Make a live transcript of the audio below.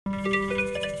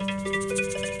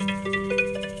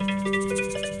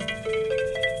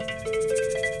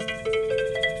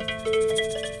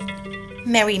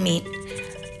Merry meet.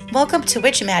 Welcome to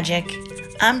Witch Magic.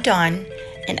 I'm Dawn,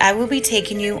 and I will be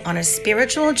taking you on a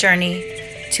spiritual journey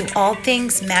to all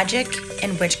things magic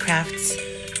and witchcrafts.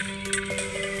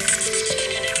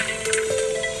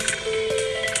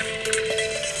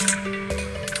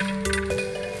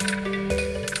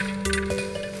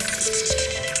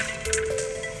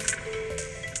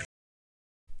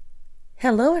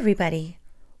 Hello, everybody.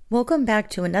 Welcome back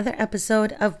to another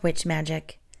episode of Witch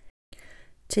Magic.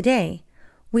 Today,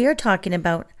 we are talking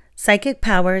about psychic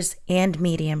powers and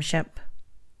mediumship.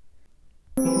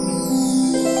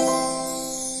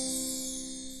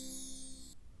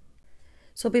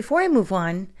 So before I move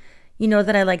on, you know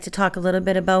that I like to talk a little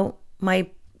bit about my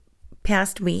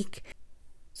past week.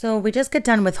 So we just got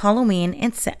done with Halloween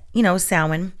and,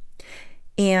 Samhain.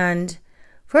 And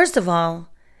first of all,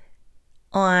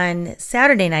 on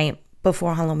Saturday night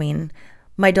before Halloween,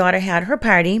 my daughter had her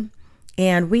party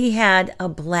and we had a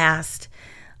blast.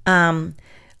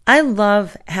 I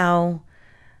love how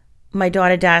my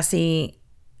daughter Darcy,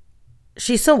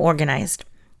 she's so organized.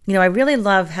 I really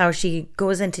love how she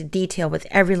goes into detail with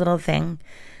every little thing.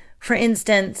 For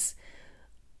instance,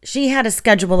 she had a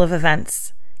schedule of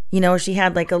events. She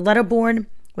had like a letterboard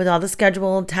with all the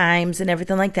scheduled times and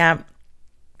everything like that.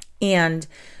 And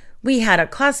we had a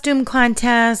costume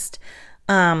contest.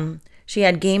 She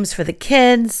had games for the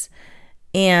kids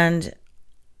and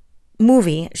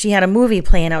movie. She had a movie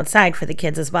playing outside for the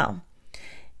kids as well.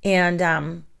 And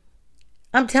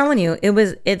I'm telling you,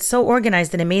 it's so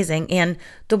organized and amazing. And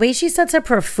the way she sets up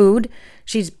her food,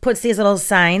 she puts these little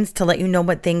signs to let you know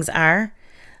what things are.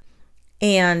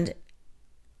 And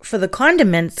for the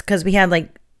condiments, because we had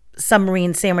like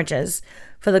submarine sandwiches,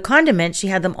 for the condiments, she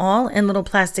had them all in little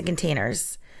plastic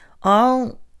containers,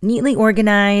 all neatly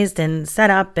organized and set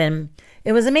up, and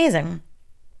it was amazing.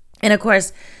 And of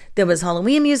course, there was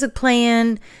Halloween music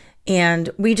playing, and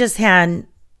we just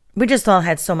all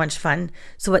had so much fun.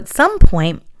 So at some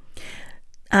point,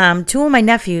 two of my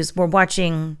nephews were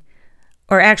watching,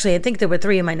 or actually I think there were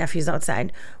three of my nephews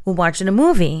outside, were watching a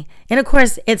movie. And of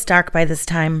course, it's dark by this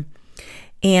time.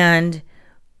 And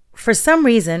for some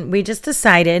reason, we just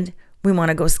decided we want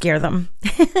to go scare them.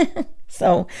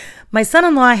 So my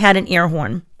son-in-law had an air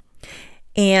horn,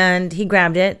 and he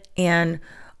grabbed it, and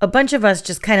a bunch of us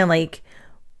just kind of like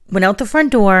went out the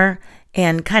front door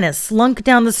and kind of slunk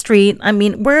down the street. I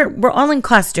mean, we're all in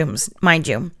costumes, mind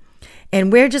you.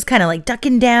 And we're just kind of like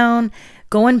ducking down,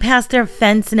 going past their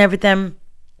fence and everything.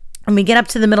 And we get up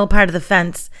to the middle part of the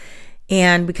fence,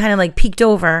 and we kind of like peeked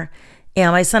over,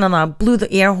 and my son-in-law blew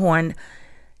the air horn,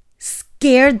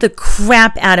 scared the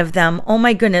crap out of them. Oh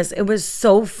my goodness, it was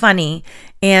so funny.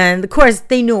 And of course,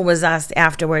 they knew it was us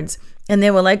afterwards. And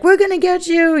they were like, "We're going to get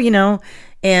you,"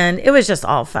 And it was just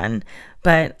all fun.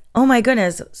 But oh my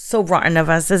goodness, so rotten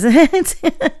of us, isn't it?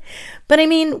 But I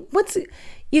mean,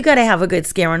 you got to have a good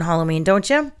scare on Halloween, don't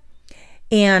you?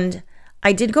 And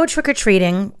I did go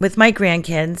trick-or-treating with my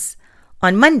grandkids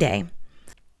on Monday,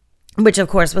 which of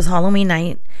course was Halloween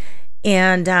night.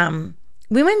 And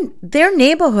their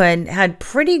neighborhood had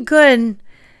pretty good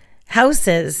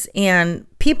houses, and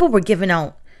people were giving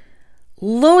out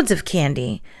loads of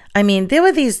candy. I mean, there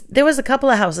was a couple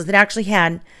of houses that actually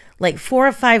had like 4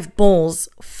 or 5 bowls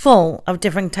full of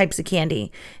different types of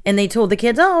candy. And they told the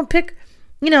kids, "Oh, pick,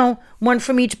 one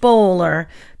from each bowl, or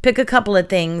pick a couple of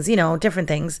things, different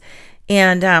things."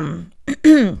 And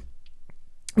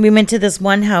we went to this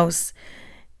one house,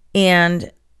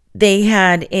 and they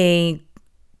had a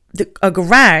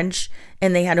garage,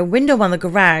 and they had a window on the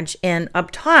garage, and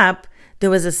up top there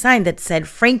was a sign that said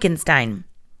Frankenstein.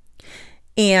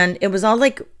 And it was all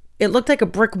like, it looked like a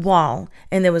brick wall,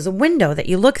 and there was a window that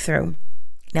you look through.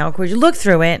 Now, of course, you look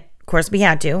through it. Of course, we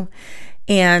had to.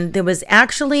 And there was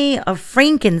actually a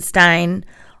Frankenstein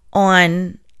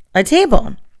on a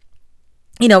table,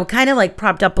 kind of like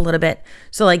propped up a little bit,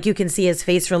 so like you can see his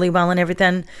face really well and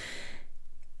everything.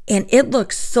 And it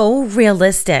looked so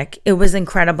realistic. It was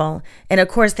incredible. And of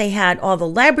course, they had all the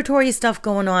laboratory stuff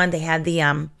going on. They had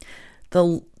the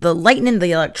lightning,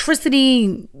 the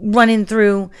electricity running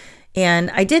through.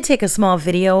 And I did take a small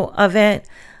video of it.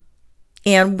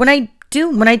 And when I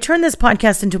turn this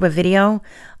podcast into a video,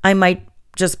 I might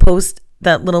just post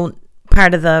that little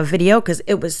part of the video because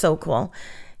it was so cool.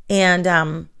 And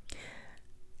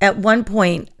at one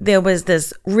point, there was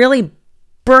this really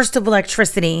burst of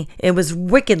electricity. It was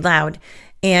wicked loud,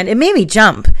 and it made me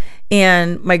jump.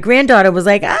 And my granddaughter was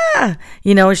like, "Ah!"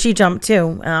 She jumped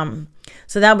too.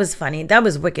 So that was funny. That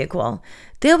was wicked cool.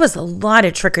 there was a lot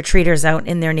of trick-or-treaters out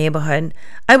in their neighborhood.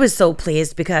 I was so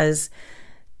pleased because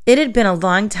it had been a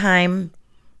long time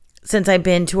since I've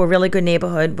been to a really good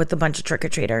neighborhood with a bunch of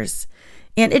trick-or-treaters.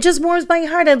 And it just warms my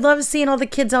heart. I love seeing all the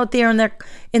kids out there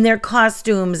in their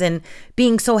costumes and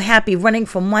being so happy, running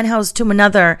from one house to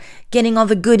another, getting all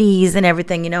the goodies and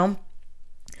everything,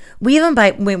 We even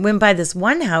went by this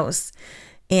one house,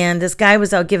 and this guy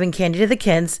was out giving candy to the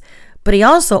kids, but he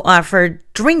also offered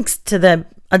drinks to the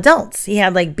adults. He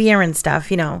had like beer and stuff,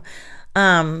 So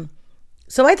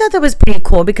I thought that was pretty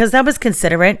cool because that was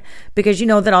considerate, because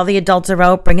that all the adults are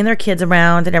out bringing their kids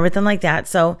around and everything like that.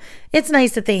 So it's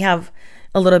nice that they have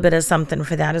a little bit of something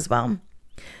for that as well.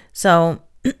 So,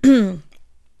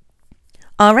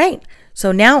 all right.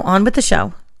 So now on with the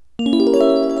show.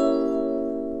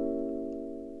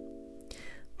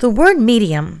 The word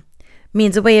medium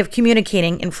means a way of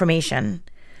communicating information.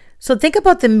 So think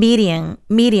about the medium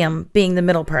being the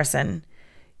middle person.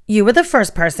 You are the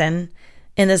first person,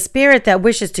 and the spirit that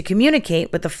wishes to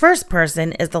communicate with the first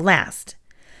person is the last.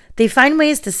 They find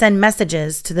ways to send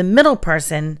messages to the middle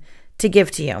person to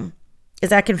give to you. Is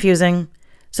that confusing?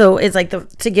 So it's like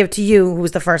to give to you,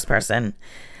 who's the first person.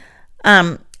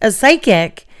 A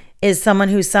psychic is someone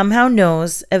who somehow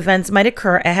knows events might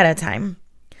occur ahead of time.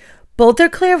 Both are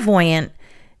clairvoyant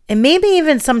and maybe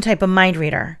even some type of mind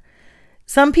reader.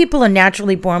 Some people are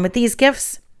naturally born with these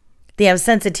gifts. They have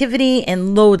sensitivity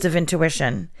and loads of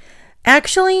intuition.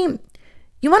 Actually,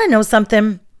 you want to know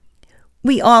something?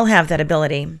 We all have that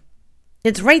ability.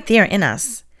 It's right there in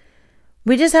us.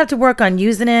 We just have to work on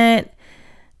using it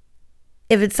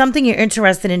if it's something you're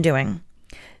interested in doing.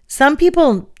 Some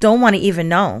people don't want to even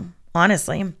know,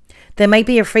 honestly. They might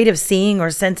be afraid of seeing or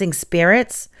sensing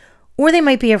spirits, or they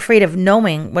might be afraid of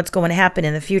knowing what's going to happen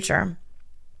in the future.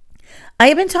 I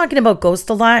have been talking about ghosts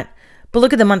a lot, but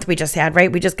look at the month we just had,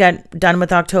 right? We just got done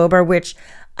with October, which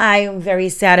I am very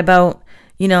sad about.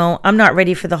 I'm not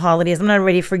ready for the holidays. I'm not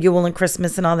ready for Yule and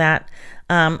Christmas and all that.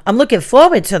 I'm looking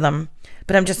forward to them,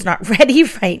 but I'm just not ready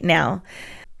right now.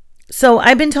 So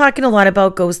I've been talking a lot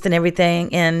about ghosts and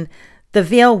everything, and the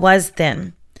veil was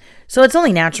thin. So it's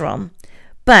only natural.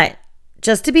 But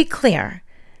just to be clear,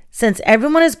 since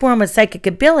everyone is born with psychic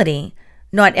ability,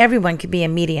 not everyone can be a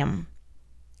medium.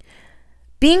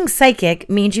 Being psychic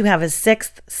means you have a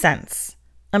sixth sense.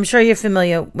 I'm sure you're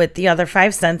familiar with the other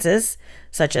 5 senses,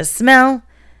 such as smell,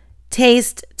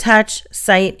 taste, touch,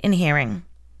 sight, and hearing.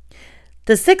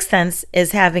 The sixth sense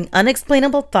is having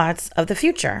unexplainable thoughts of the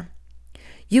future.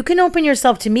 You can open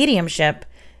yourself to mediumship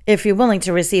if you're willing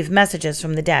to receive messages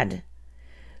from the dead.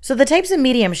 So the types of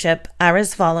mediumship are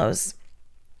as follows.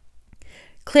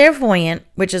 Clairvoyant,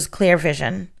 which is clear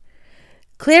vision.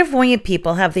 Clairvoyant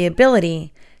people have the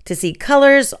ability to see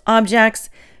colors, objects,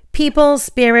 people,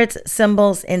 spirits,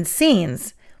 symbols, and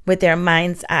scenes with their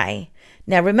mind's eye.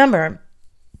 Now remember,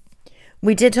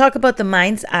 we did talk about the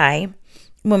mind's eye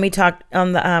when we talked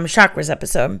on the chakras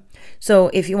episode. So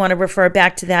if you want to refer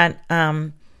back to that,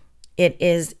 it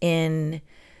is in,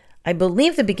 I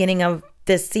believe, the beginning of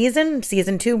this season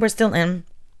 2 we're still in.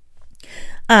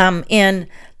 And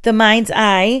the mind's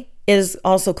eye is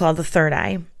also called the third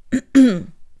eye.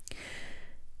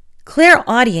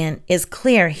 Clairaudient is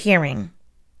clear hearing.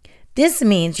 This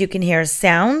means you can hear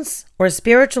sounds or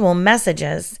spiritual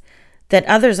messages that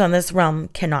others on this realm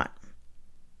cannot.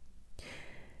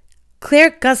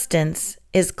 Clairgustance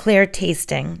is clear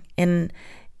tasting. And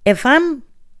if I'm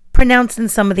pronouncing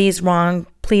some of these wrong,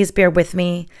 please bear with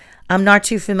me. I'm not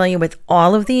too familiar with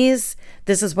all of these.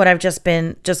 This is what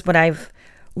I've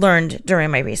learned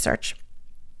during my research.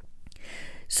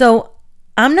 So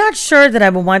I'm not sure that I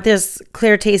would want this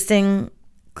clear tasting,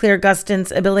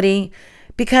 clairgustance ability,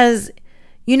 because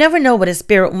you never know what a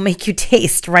spirit will make you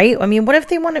taste, right? I mean, what if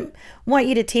they want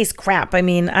you to taste crap? I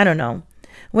mean, I don't know.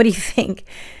 What do you think?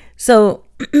 So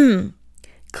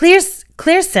clear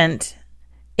scent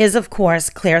is, of course,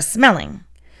 clear smelling.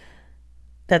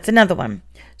 That's another one.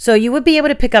 So you would be able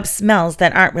to pick up smells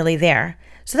that aren't really there.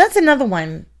 So that's another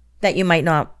one that you might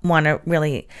not want to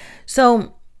really.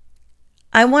 So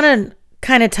I want to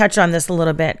kind of touch on this a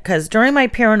little bit, because during my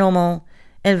paranormal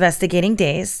investigating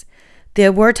days,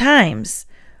 there were times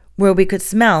where we could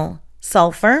smell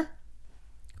sulfur,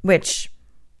 which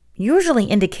usually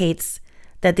indicates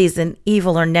that there's an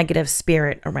evil or negative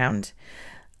spirit around.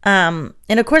 And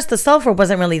of course, the sulfur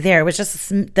wasn't really there. It was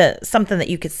just something that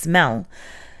you could smell.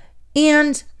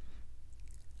 And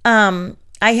I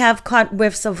have caught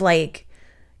whiffs of like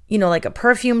a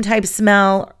perfume type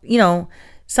smell,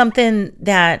 something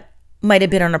that might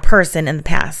have been on a person in the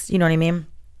past. You know what I mean?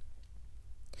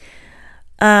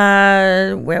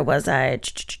 Where was I?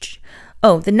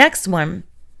 Oh, the next one.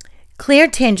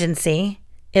 Clairtangency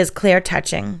is clear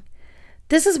touching.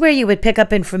 This is where you would pick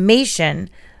up information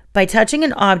by touching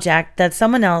an object that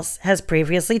someone else has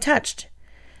previously touched.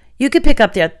 You could pick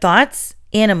up their thoughts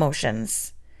and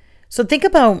emotions. So think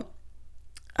about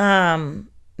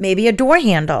maybe a door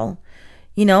handle,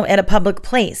 at a public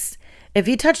place. If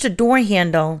you touched a door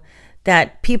handle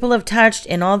that people have touched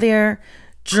and all their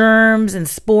germs and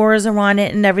spores are on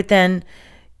it and everything,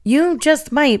 you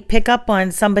just might pick up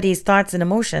on somebody's thoughts and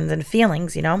emotions and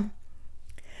feelings,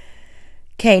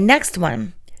 Okay, next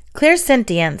one.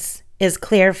 Clairsentience is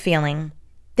clear feeling.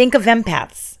 Think of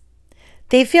empaths.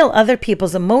 They feel other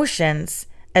people's emotions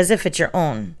as if it's your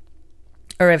own,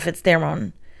 or if it's their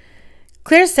own.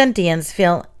 Clairsentients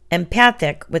feel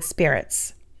empathic with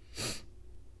spirits.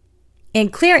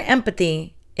 And clear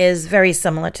empathy is very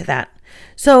similar to that.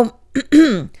 So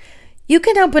you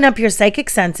can open up your psychic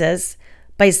senses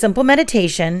by simple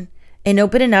meditation and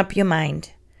opening up your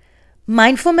mind.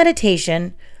 Mindful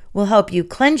meditation will help you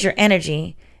cleanse your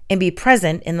energy and be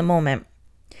present in the moment.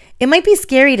 It might be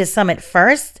scary to some at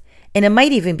first, and it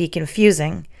might even be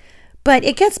confusing, but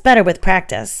it gets better with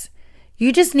practice.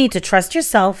 You just need to trust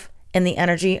yourself and the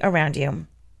energy around you.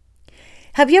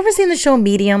 Have you ever seen the show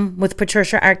Medium with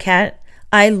Patricia Arquette?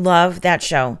 I love that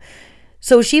show.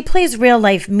 So she plays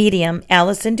real-life medium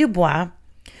Alison Dubois,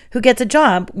 who gets a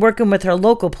job working with her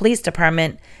local police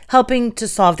department, helping to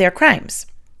solve their crimes.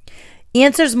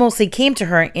 Answers mostly came to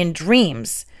her in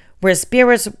dreams, where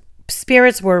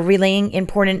spirits were relaying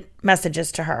important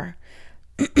messages to her.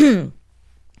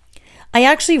 I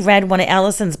actually read one of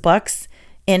Alison's books,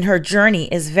 and her journey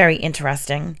is very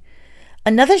interesting.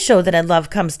 Another show that I love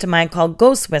comes to mind called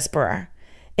Ghost Whisperer.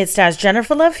 It stars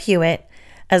Jennifer Love Hewitt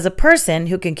as a person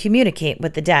who can communicate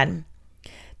with the dead.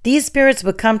 These spirits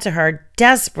would come to her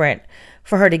desperate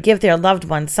for her to give their loved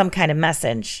ones some kind of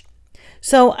message.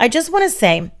 So I just want to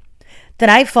say that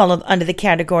I fall under the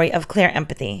category of clear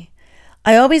empathy.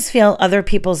 I always feel other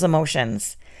people's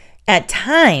emotions. At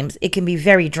times, it can be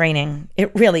very draining.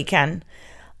 It really can.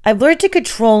 I've learned to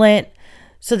control it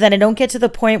so that I don't get to the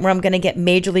point where I'm going to get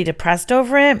majorly depressed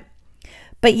over it.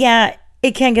 But yeah,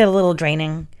 it can get a little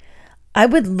draining. I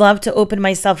would love to open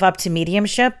myself up to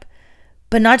mediumship,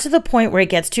 but not to the point where it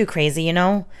gets too crazy,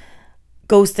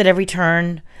 ghost at every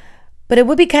turn. But it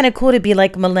would be kind of cool to be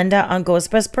like Melinda on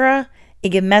Ghost Whisperer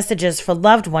and give messages for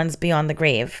loved ones beyond the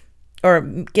grave, or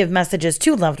give messages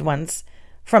to loved ones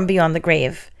from beyond the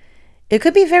grave. It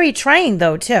could be very trying,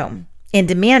 though, too, and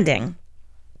demanding.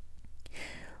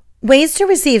 Ways to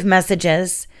receive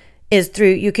messages is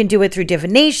you can do it through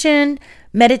divination,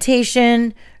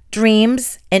 meditation,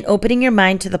 dreams, and opening your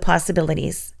mind to the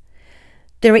possibilities.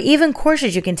 There are even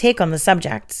courses you can take on the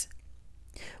subject.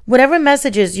 Whatever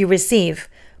messages you receive,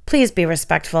 please be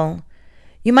respectful.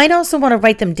 You might also want to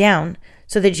write them down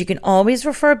so that you can always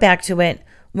refer back to it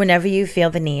whenever you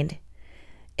feel the need.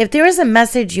 If there is a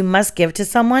message you must give to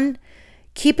someone,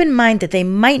 keep in mind that they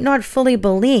might not fully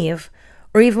believe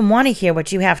or even want to hear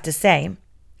what you have to say.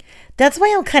 That's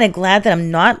why I'm kind of glad that I'm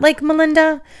not like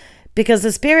Melinda, because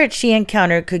the spirit she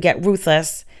encountered could get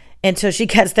ruthless until she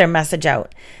gets their message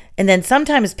out. And then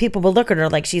sometimes people will look at her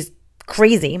like she's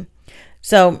crazy.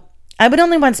 So I would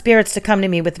only want spirits to come to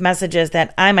me with messages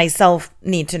that I myself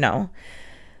need to know.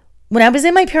 When I was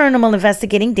in my paranormal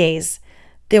investigating days,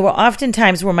 there were often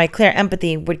times where my clear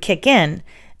empathy would kick in,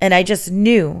 and I just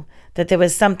knew that there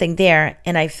was something there,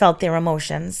 and I felt their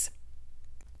emotions.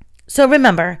 So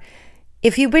remember,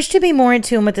 if you wish to be more in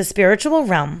tune with the spiritual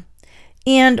realm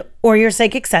or your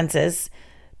psychic senses,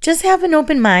 just have an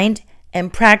open mind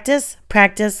and practice,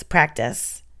 practice,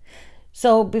 practice.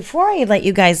 So before I let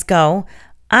you guys go,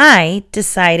 I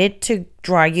decided to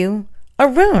draw you a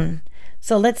rune.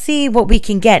 So let's see what we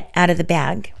can get out of the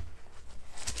bag.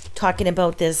 Talking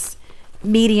about this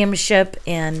mediumship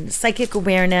and psychic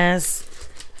awareness.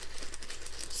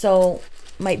 So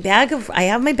I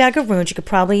have my bag of runes. You could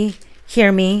probably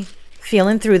hear me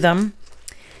feeling through them.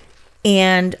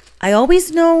 And I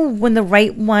always know when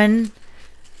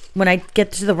I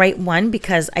get to the right one,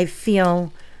 because I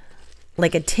feel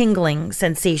like a tingling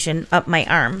sensation up my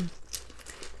arm.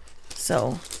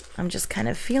 So I'm just kind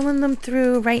of feeling them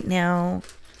through right now.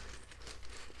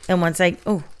 And once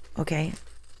okay,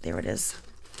 there it is.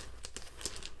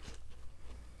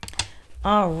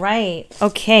 All right.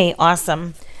 Okay,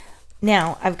 awesome.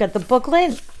 Now I've got the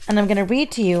booklet and I'm going to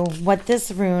read to you what this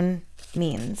rune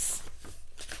means.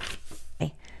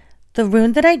 Okay. The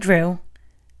rune that I drew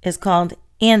is called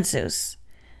Anzus.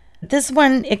 This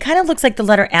one, it kind of looks like the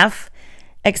letter F,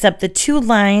 except the two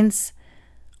lines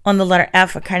on the letter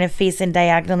F are kind of facing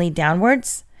diagonally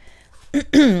downwards.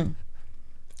 And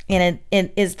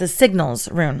it is the signals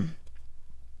rune.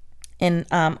 and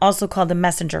also called the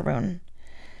messenger rune.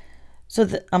 So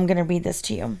I'm going to read this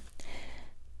to you.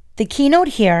 The keynote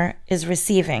here is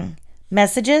receiving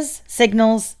messages,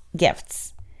 signals,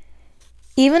 gifts.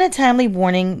 Even a timely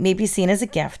warning may be seen as a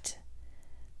gift.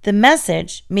 The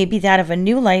message may be that of a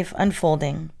new life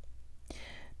unfolding.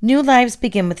 New lives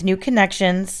begin with new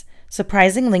connections,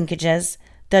 surprising linkages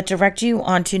that direct you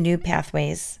onto new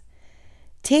pathways.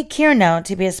 Take care now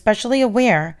to be especially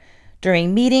aware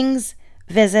during meetings,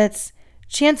 visits,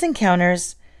 chance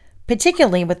encounters,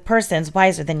 particularly with persons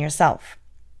wiser than yourself.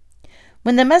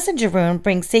 When the messenger rune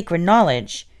brings sacred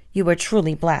knowledge, you are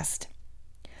truly blessed.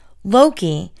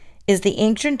 Loki is the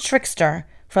ancient trickster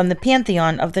from the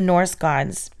pantheon of the Norse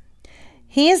gods.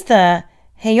 He is the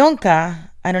Heonka,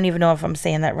 I don't even know if I'm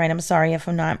saying that right, I'm sorry if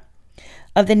I'm not,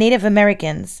 of the Native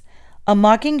Americans, a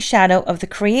mocking shadow of the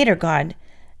creator god,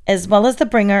 as well as the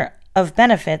bringer of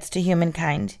benefits to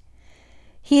humankind.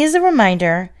 He is a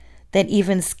reminder that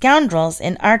even scoundrels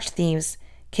and arch-thieves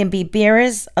can be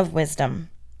bearers of wisdom.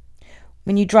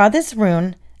 When you draw this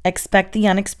rune, expect the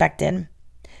unexpected.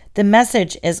 The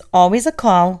message is always a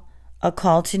call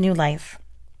to new life.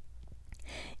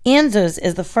 Anzus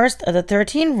is the first of the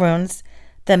 13 runes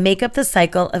that make up the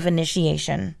cycle of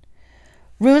initiation.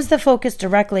 Runes that focus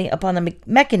directly upon the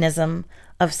mechanism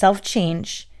of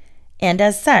self-change, and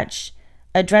as such,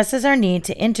 addresses our need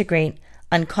to integrate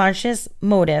unconscious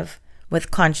motive with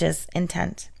conscious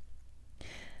intent.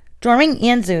 Drawing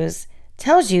Anzus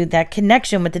tells you that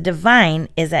connection with the divine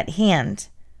is at hand.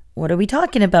 What are we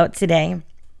talking about today?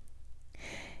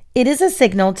 It is a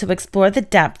signal to explore the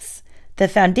depths, the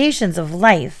foundations of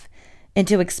life, and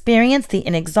to experience the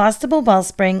inexhaustible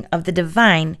wellspring of the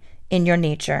divine in your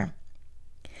nature.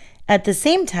 At the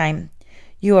same time,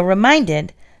 you are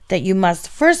reminded that you must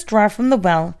first draw from the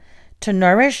well to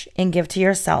nourish and give to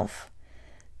yourself.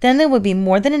 Then there will be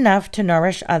more than enough to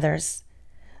nourish others.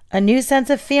 A new sense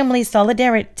of family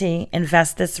solidarity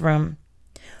invests this room.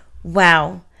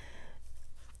 Wow.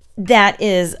 That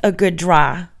is a good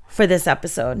draw for this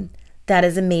episode. That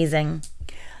is amazing.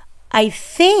 I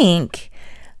think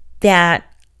that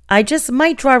I just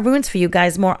might draw runes for you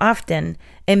guys more often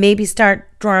and maybe start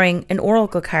drawing an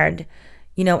oracle card,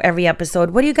 every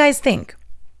episode. What do you guys think?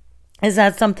 Is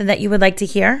that something that you would like to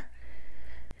hear?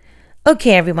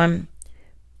 Okay, everyone.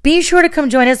 Be sure to come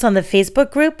join us on the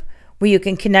Facebook group where you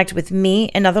can connect with me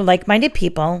and other like-minded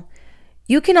people.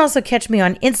 You can also catch me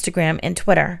on Instagram and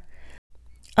Twitter.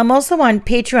 I'm also on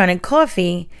Patreon and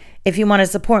Ko-fi if you want to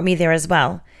support me there as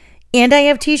well. And I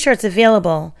have t-shirts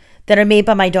available that are made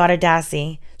by my daughter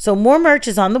Dassy. So more merch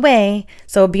is on the way,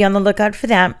 so be on the lookout for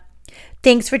that.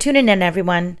 Thanks for tuning in,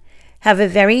 everyone. Have a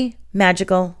very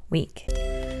magical week.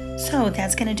 So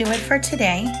that's going to do it for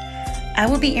today. I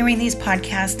will be airing these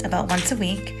podcasts about once a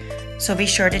week, so be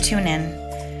sure to tune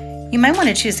in. You might want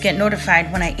to choose to get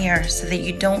notified when I air so that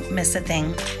you don't miss a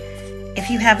thing. If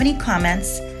you have any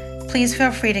comments, please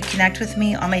feel free to connect with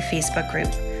me on my Facebook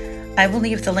group. I will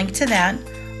leave the link to that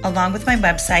along with my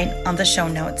website on the show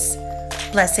notes.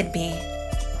 Blessed be.